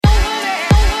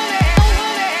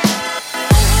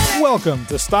Welcome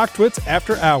to StockTwits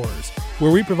After Hours,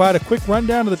 where we provide a quick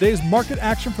rundown of the day's market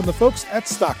action from the folks at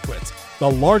StockTwits,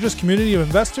 the largest community of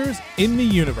investors in the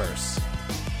universe.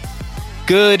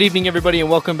 Good evening, everybody, and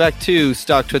welcome back to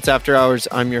StockTwits After Hours.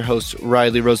 I'm your host,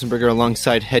 Riley Rosenberger,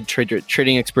 alongside head trader at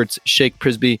Trading Experts, Shake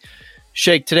Prisby.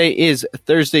 Shake, today is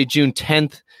Thursday, June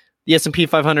 10th. The S&P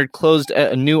 500 closed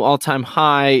at a new all-time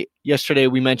high. Yesterday,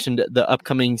 we mentioned the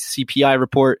upcoming CPI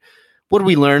report. What did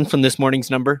we learn from this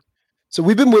morning's number? So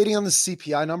we've been waiting on the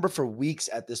CPI number for weeks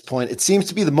at this point. It seems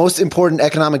to be the most important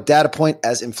economic data point,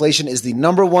 as inflation is the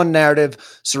number one narrative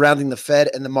surrounding the Fed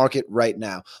and the market right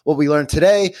now. What we learned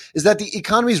today is that the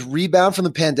economy's rebound from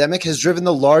the pandemic has driven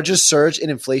the largest surge in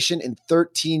inflation in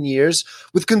 13 years,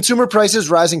 with consumer prices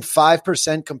rising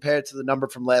 5% compared to the number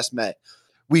from last May.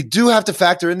 We do have to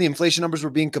factor in the inflation numbers we're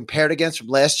being compared against from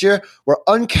last year were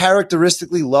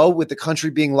uncharacteristically low, with the country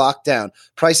being locked down.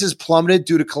 Prices plummeted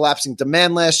due to collapsing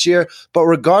demand last year, but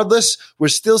regardless, we're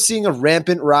still seeing a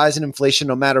rampant rise in inflation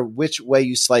no matter which way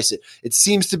you slice it. It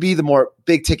seems to be the more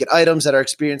big ticket items that are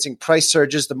experiencing price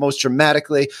surges the most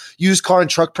dramatically. Used car and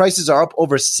truck prices are up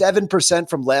over 7%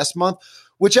 from last month,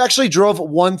 which actually drove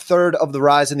 1/3 of the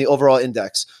rise in the overall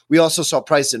index. We also saw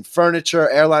prices in furniture,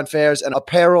 airline fares, and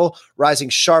apparel rising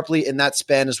sharply in that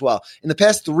span as well. In the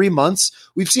past 3 months,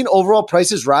 we've seen overall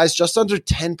prices rise just under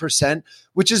 10%,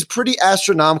 which is pretty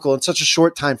astronomical in such a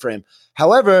short time frame.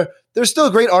 However, there's still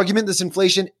a great argument this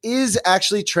inflation is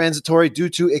actually transitory due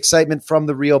to excitement from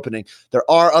the reopening. There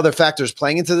are other factors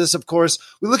playing into this, of course.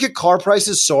 We look at car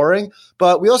prices soaring,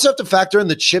 but we also have to factor in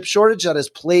the chip shortage that has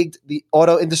plagued the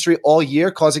auto industry all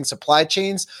year, causing supply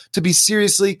chains to be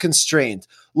seriously constrained.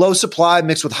 Low supply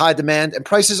mixed with high demand, and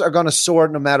prices are going to soar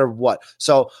no matter what.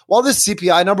 So while this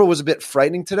CPI number was a bit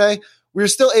frightening today, we were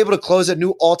still able to close at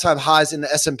new all-time highs in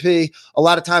the S&P. A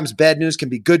lot of times bad news can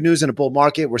be good news in a bull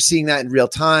market. We're seeing that in real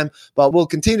time, but we'll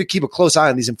continue to keep a close eye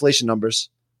on these inflation numbers.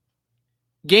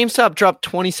 GameStop dropped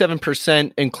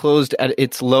 27% and closed at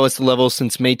its lowest level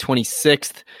since May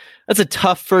 26th. That's a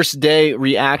tough first day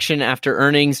reaction after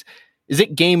earnings. Is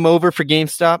it game over for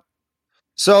GameStop?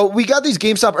 So we got these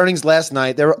GameStop earnings last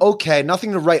night. They were okay,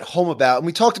 nothing to write home about. And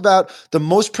we talked about the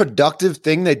most productive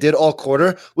thing they did all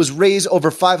quarter was raise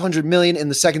over $500 million in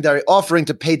the secondary offering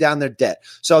to pay down their debt.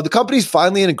 So the company's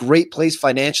finally in a great place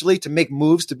financially to make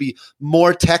moves to be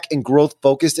more tech and growth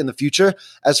focused in the future.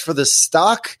 As for the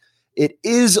stock, it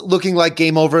is looking like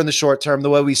game over in the short term, the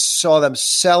way we saw them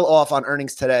sell off on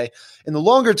earnings today. In the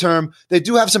longer term, they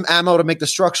do have some ammo to make the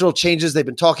structural changes they've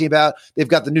been talking about. They've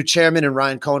got the new chairman and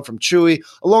Ryan Cohen from Chewy,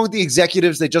 along with the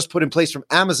executives they just put in place from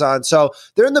Amazon. So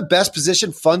they're in the best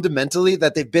position fundamentally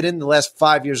that they've been in the last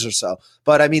 5 years or so.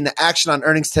 But I mean, the action on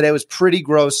earnings today was pretty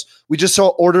gross. We just saw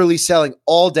orderly selling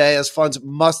all day, as funds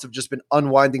must have just been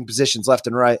unwinding positions left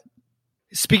and right.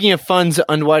 Speaking of funds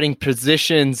unwinding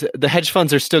positions, the hedge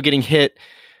funds are still getting hit.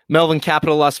 Melvin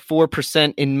Capital lost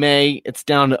 4% in May. It's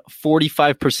down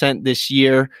 45% this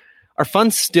year. Are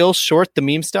funds still short the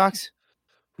meme stocks?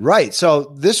 Right.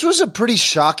 So this was a pretty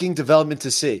shocking development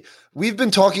to see. We've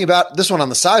been talking about this one on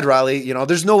the side, Riley. You know,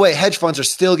 there's no way hedge funds are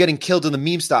still getting killed in the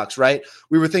meme stocks, right?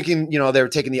 We were thinking, they were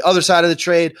taking the other side of the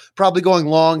trade, probably going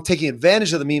long, taking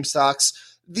advantage of the meme stocks.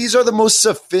 These are the most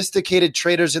sophisticated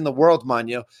traders in the world, mind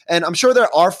you. And I'm sure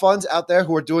there are funds out there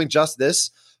who are doing just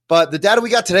this. But the data we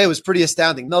got today was pretty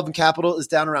astounding. Melvin Capital is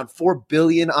down around $4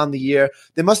 billion on the year.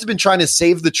 They must have been trying to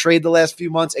save the trade the last few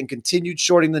months and continued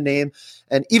shorting the name.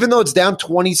 And even though it's down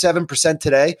 27%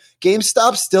 today,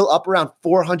 GameStop's still up around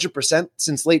 400%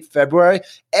 since late February,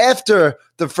 after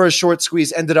the first short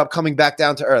squeeze ended up coming back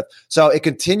down to earth. So it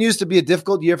continues to be a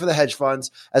difficult year for the hedge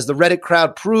funds, as the Reddit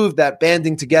crowd proved that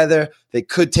banding together, they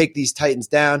could take these titans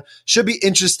down. Should be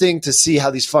interesting to see how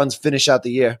these funds finish out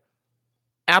the year.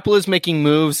 Apple is making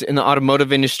moves in the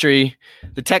automotive industry.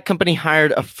 The tech company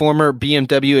hired a former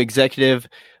BMW executive,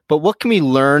 but what can we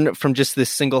learn from just this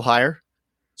single hire?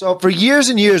 So for years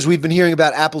and years, we've been hearing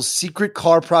about Apple's secret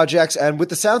car projects. And with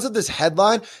the sounds of this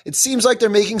headline, it seems like they're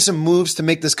making some moves to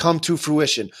make this come to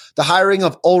fruition. The hiring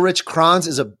of Ulrich Kranz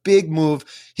is a big move.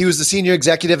 He was the senior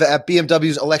executive at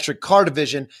BMW's electric car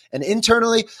division. And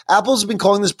internally, Apple's been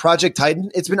calling this Project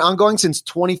Titan. It's been ongoing since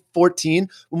 2014,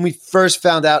 when we first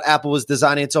found out Apple was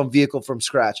designing its own vehicle from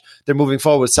scratch. They're moving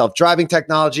forward with self-driving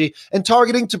technology and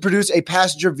targeting to produce a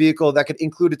passenger vehicle that could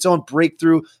include its own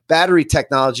breakthrough battery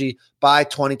technology by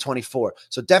 2024.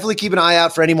 So definitely keep an eye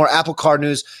out for any more Apple car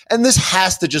news. And this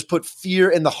has to just put fear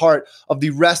in the heart of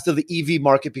the rest of the EV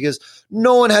market, because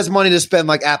no one has money to spend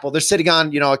like Apple. They're sitting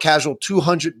on, a casual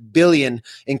 $200 billion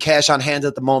in cash on hand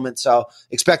at the moment. So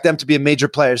expect them to be a major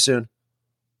player soon.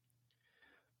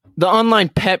 The online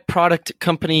pet product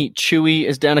company Chewy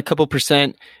is down a couple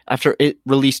percent after it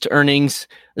released earnings.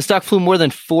 The stock flew more than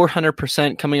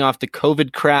 400% coming off the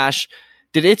COVID crash.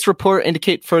 Did its report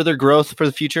indicate further growth for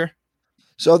the future?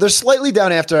 So they're slightly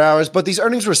down after hours, but these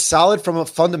earnings were solid from a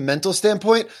fundamental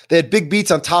standpoint. They had big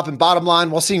beats on top and bottom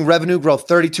line while seeing revenue grow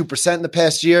 32% in the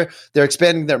past year. They're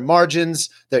expanding their margins.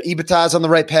 Their EBITDA is on the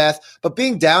right path. But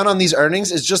being down on these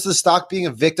earnings is just the stock being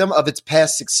a victim of its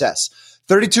past success.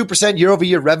 32%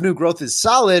 year-over-year revenue growth is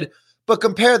solid, but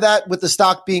compare that with the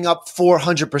stock being up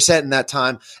 400% in that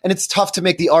time, and it's tough to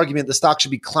make the argument the stock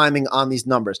should be climbing on these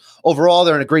numbers. Overall,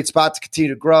 they're in a great spot to continue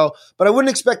to grow, but I wouldn't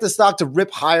expect the stock to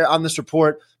rip higher on this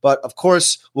report. But of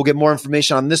course, we'll get more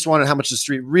information on this one and how much the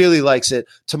street really likes it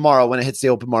tomorrow when it hits the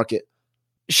open market.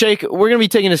 Sheikh, we're going to be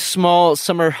taking a small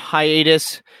summer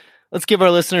hiatus. Let's give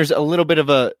our listeners a little bit of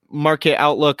a market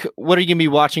outlook. What are you going to be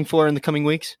watching for in the coming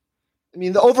weeks? I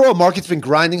mean, the overall market's been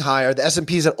grinding higher. The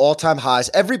S&P is at all-time highs.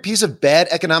 Every piece of bad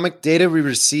economic data we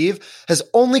receive has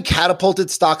only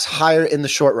catapulted stocks higher in the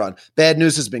short run. Bad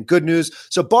news has been good news.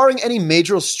 So barring any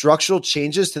major structural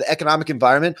changes to the economic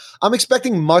environment, I'm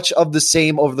expecting much of the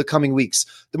same over the coming weeks.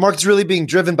 The market's really being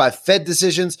driven by Fed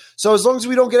decisions. So as long as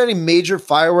we don't get any major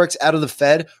fireworks out of the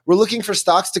Fed, we're looking for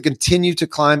stocks to continue to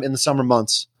climb in the summer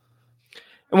months.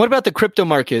 And what about the crypto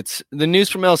markets? The news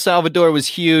from El Salvador was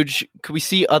huge. Could we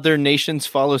see other nations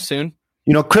follow soon?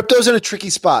 You know, crypto's in a tricky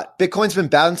spot. Bitcoin's been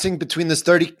bouncing between this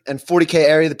 30 and 40K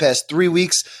area the past 3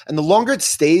 weeks. And the longer it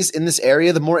stays in this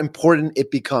area, the more important it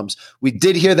becomes. We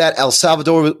did hear that El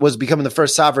Salvador was becoming the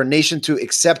first sovereign nation to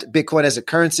accept Bitcoin as a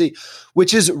currency,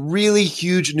 which is really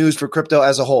huge news for crypto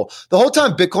as a whole. The whole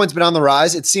time Bitcoin's been on the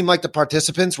rise, it seemed like the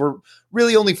participants were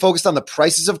really only focused on the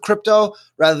prices of crypto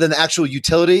rather than the actual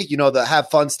utility, you know, the have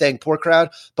fun, staying poor crowd.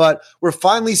 But we're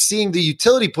finally seeing the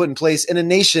utility put in place in a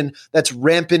nation that's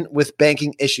rampant with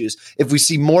banking issues. If we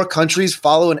see more countries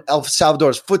follow in El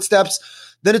Salvador's footsteps,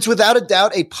 then it's without a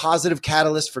doubt a positive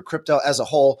catalyst for crypto as a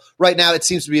whole. Right now, it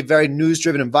seems to be a very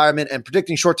news-driven environment, and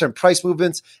predicting short-term price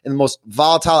movements in the most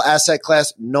volatile asset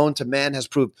class known to man has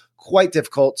proved quite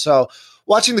difficult. So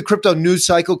watching the crypto news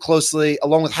cycle closely,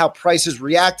 along with how prices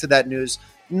react to that news,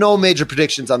 no major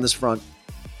predictions on this front.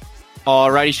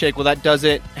 Alrighty, Sheikh. Well, that does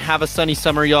it. Have a sunny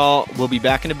summer, y'all. We'll be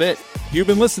back in a bit. You've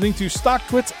been listening to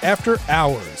StockTwits After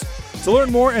Hours. To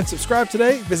learn more and subscribe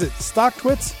today, visit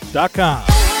StockTwits.com.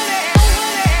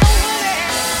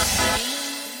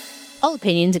 All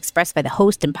opinions expressed by the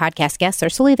host and podcast guests are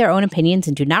solely their own opinions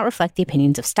and do not reflect the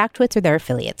opinions of StockTwits or their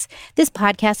affiliates. This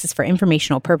podcast is for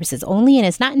informational purposes only and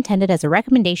is not intended as a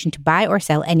recommendation to buy or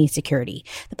sell any security.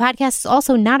 The podcast is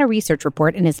also not a research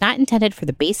report and is not intended for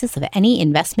the basis of any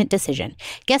investment decision.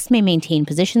 Guests may maintain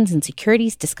positions in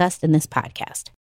securities discussed in this podcast.